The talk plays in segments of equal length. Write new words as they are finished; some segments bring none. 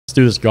Let's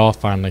do this golf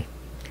finally.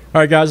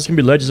 All right, guys, it's going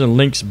to be Legends and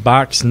Links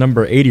box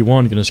number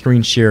 81. Going to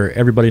screen share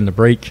everybody in the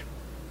break.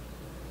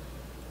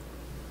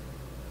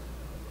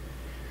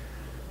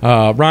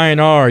 Ryan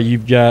R.,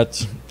 you've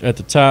got at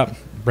the top.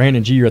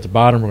 Brandon G., you're at the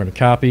bottom. We're going to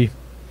copy.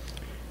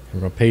 We're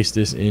going to paste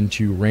this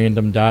into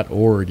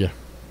random.org. Then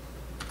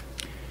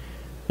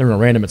we're going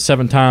to random it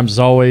 7 times as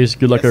always.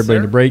 Good luck, everybody,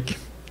 in the break.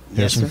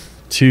 Yes, sir.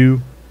 2,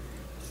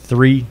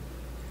 3,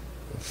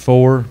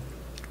 4,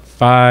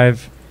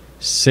 5,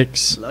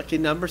 6. Lucky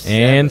number 7.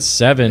 And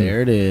 7.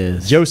 There it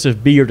is.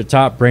 Joseph B., you're at the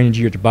top. Brandon G.,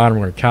 you're at the bottom.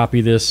 We're going to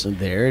copy this.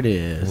 There it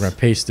is. We're going to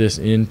paste this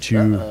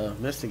into...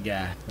 missed a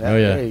guy. Oh,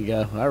 yeah. There you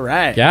go. All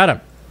right. Got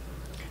him.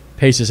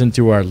 Paste this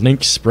into our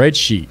link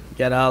spreadsheet.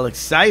 Got all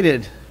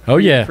excited. Oh,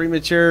 yeah.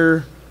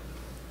 Premature...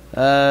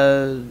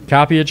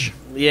 Copyage?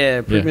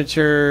 Yeah,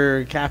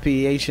 premature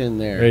copyation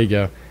there. There you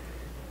go.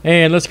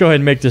 And let's go ahead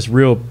and make this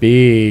real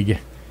big.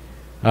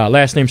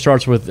 Last name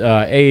starts with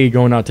A,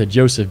 going out to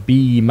Joseph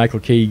B. Michael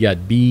K., you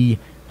got B.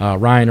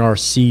 Ryan R.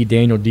 C.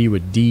 Daniel D.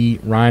 with D.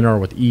 Ryan R.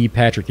 with E.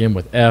 Patrick M.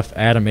 with F.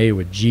 Adam A.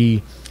 with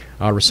G.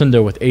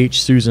 Rosendo with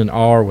H. Susan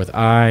R. with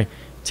I.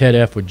 Ted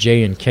F. with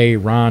J and K.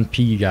 Ron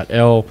P. you got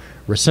L.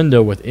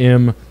 Rosendo with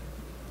M.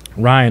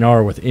 Ryan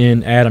R. with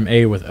N. Adam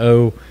A. with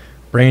O.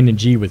 Brandon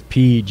G. with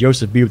P.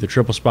 Joseph B. with the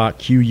triple spot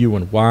Q, U,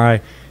 and Y.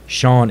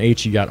 Sean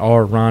H. you got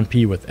R. Ron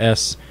P. with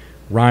S.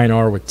 Ryan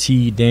R. with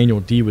T.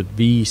 Daniel D. with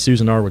V.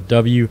 Susan R. with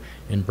W.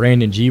 And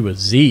Brandon G. with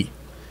Z.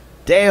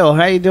 Dale,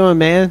 how you doing,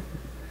 man?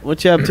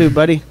 What you up to,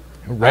 buddy?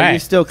 All right. Are you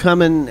still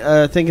coming,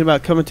 thinking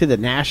about coming to the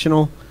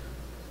National?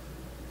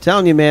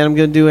 Telling you, man, I'm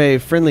going to do a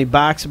friendly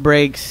box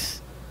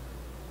breaks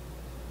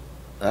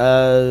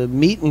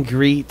meet and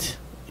greet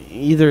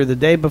either the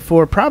day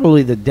before,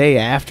 probably the day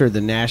after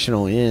the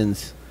National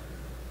ends.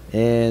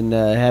 And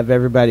have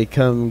everybody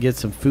come get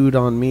some food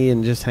on me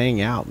and just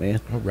hang out, man.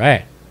 All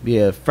right. Be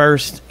a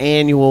first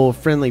annual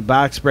Friendly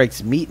Box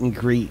Breaks meet and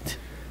greet.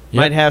 Yep.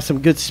 Might have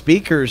some good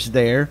speakers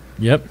there.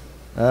 Yep.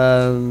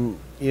 You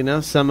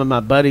know, some of my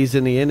buddies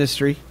in the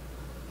industry.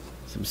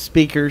 Some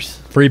speakers.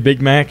 Free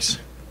Big Macs.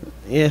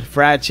 Yeah,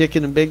 fried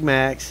chicken and Big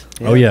Macs.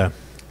 Yeah. Oh, yeah.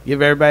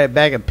 Give everybody a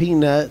bag of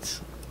peanuts.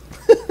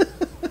 All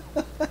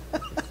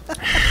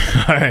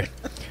right.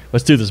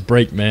 Let's do this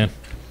break, man.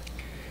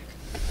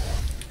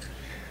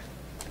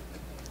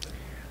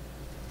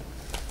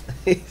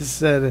 He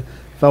said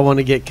if I want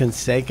to get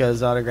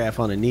Canseco's autograph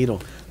on a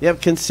needle.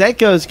 Yep,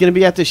 Canseco is going to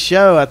be at the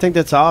show. I think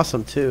that's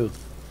awesome, too.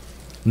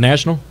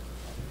 National?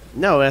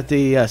 No, at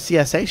the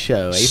CSA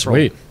show, April.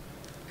 Sweet.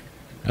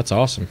 That's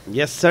awesome.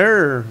 Yes,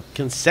 sir.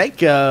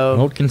 Canseco.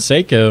 Old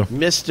Canseco.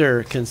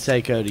 Mr.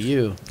 Canseco to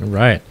you. All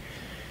right.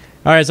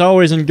 All right, as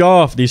always in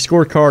golf, the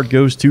scorecard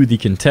goes to the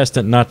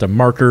contestant, not the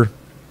marker.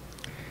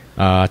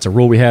 It's a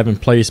rule we have in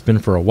place, been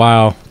for a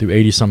while, through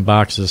 80-some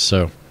boxes,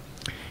 so...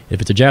 If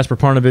it's a Jasper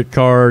Parnevik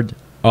card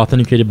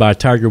authenticated by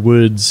Tiger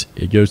Woods,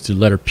 it goes to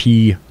letter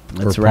P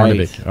for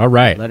Parnevik. Right. All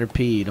right. Letter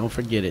P. Don't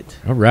forget it.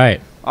 All right.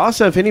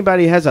 Also, if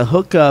anybody has a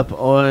hookup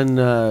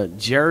on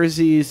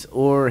jerseys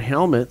or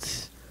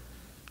helmets,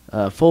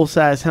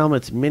 full-size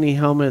helmets, mini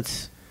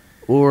helmets,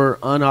 or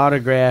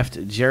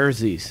unautographed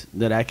jerseys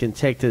that I can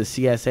take to the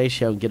CSA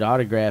show and get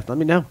autographed, let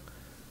me know.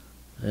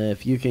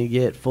 If you can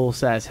get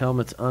full-size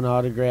helmets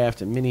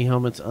unautographed and mini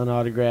helmets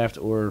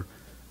unautographed or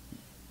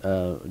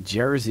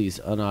jerseys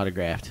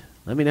unautographed,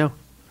 let me know.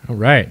 All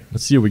right.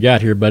 Let's see what we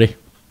got here, buddy.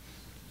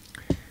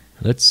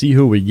 Let's see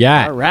who we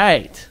got. All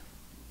right.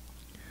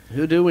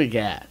 Who do we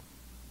got?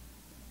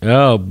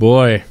 Oh,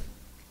 boy.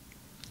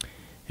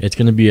 It's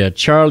going to be a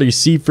Charlie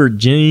Seifert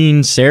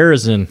Gene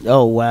Sarazen.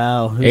 Oh,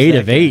 wow. Who's 8 that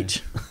of guy?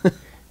 8.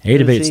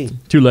 8 of 8. Who's he?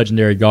 2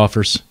 legendary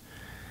golfers.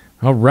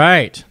 All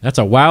right. That's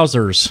a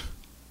wowzers.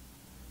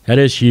 That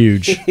is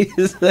huge.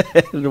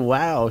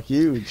 Wow,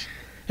 huge.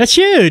 That's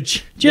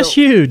huge. Just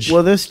huge.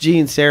 Well, this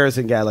Gene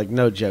Sarazen guy, like,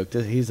 no joke.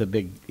 He's a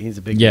big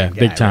yeah, guy,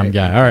 big time right?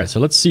 guy. All right, so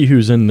let's see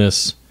who's in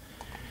this.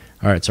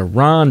 All right, so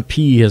Ron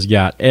P has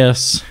got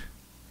S.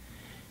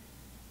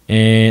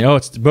 And,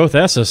 it's both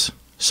S's.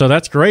 So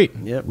that's great.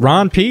 Yep.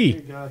 Ron P.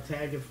 Here, I'll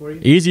tag it for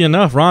you. Easy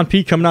enough. Ron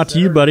P coming out to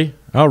you, buddy.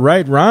 All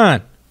right,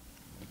 Ron.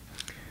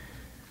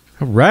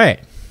 All right.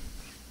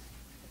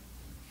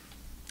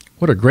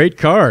 What a great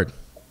card.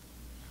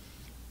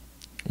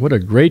 What a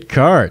great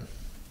card.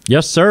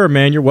 Yes, sir,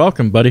 man. You're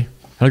welcome, buddy.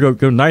 That'll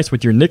go nice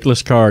with your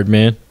Nicholas card,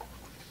 man.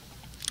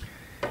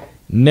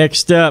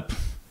 Next up,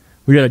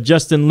 we got a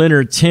Justin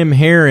Leonard, Tim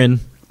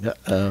Herron.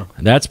 Uh-oh.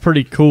 That's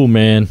pretty cool,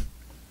 man.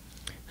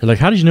 They're like,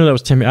 how did you know that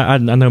was Tim? I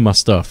know my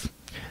stuff.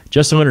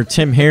 Justin Leonard,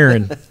 Tim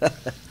Herron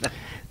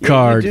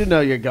card. You do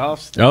know your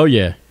golf stuff. Oh,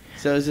 yeah.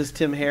 So is this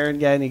Tim Herron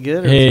guy any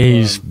good? Or Hey,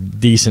 he's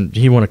decent.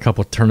 He won a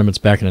couple of tournaments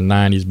back in the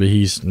 90s, but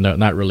he's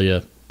not really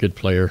a good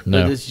player.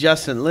 No. But this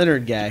Justin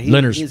Leonard guy,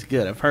 he's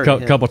good. I've heard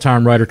of him.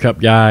 Couple-time Ryder Cup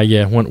guy,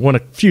 yeah. Won a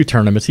few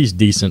tournaments. He's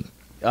decent.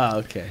 Oh,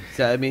 okay.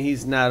 So, I mean,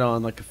 he's not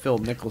on like a Phil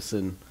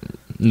Mickelson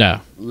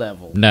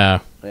level. No.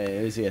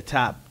 Is he a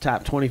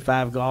top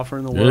 25 golfer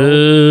in the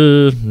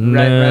world?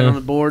 Right on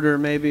the border,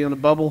 maybe on the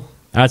bubble?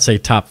 I'd say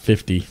top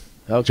 50.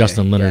 Okay,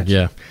 Justin Leonard, gotcha.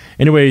 yeah.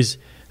 Anyways,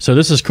 So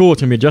this is cool.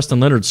 It's going to be a Justin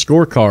Leonard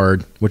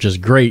scorecard, which is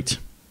great.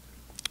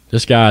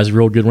 This guy is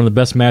real good. One of the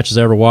best matches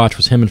I ever watched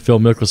was him and Phil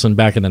Mickelson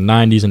back in the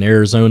 90s in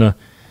Arizona.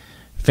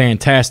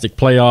 Fantastic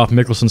playoff.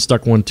 Mickelson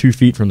stuck one 2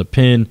 feet from the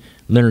pin.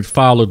 Leonard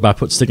followed by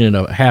sticking it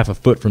a half a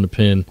foot from the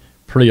pin.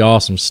 Pretty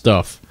awesome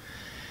stuff.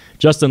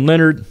 Justin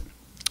Leonard,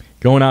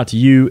 going out to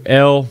you,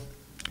 L.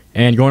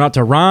 And going out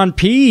to Ron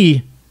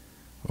P.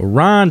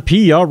 Ron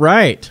P, all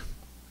right.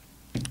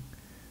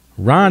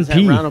 Ron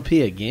P. Ronald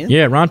P again?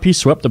 Yeah, Ron P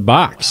swept the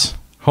box. Wow.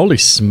 Holy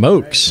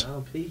smokes. All right,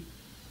 Ronald P.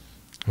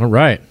 All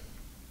right.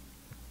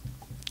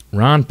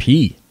 Ron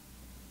P.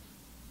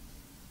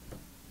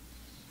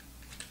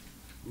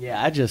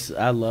 Yeah,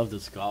 I love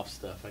this golf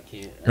stuff. I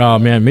can't. Oh,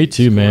 man, me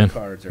too, man.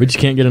 We just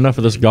can't get enough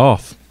of this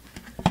golf.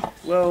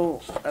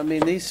 Well, I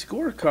mean, these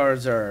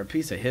scorecards are a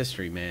piece of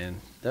history,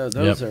 man.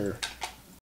 Those are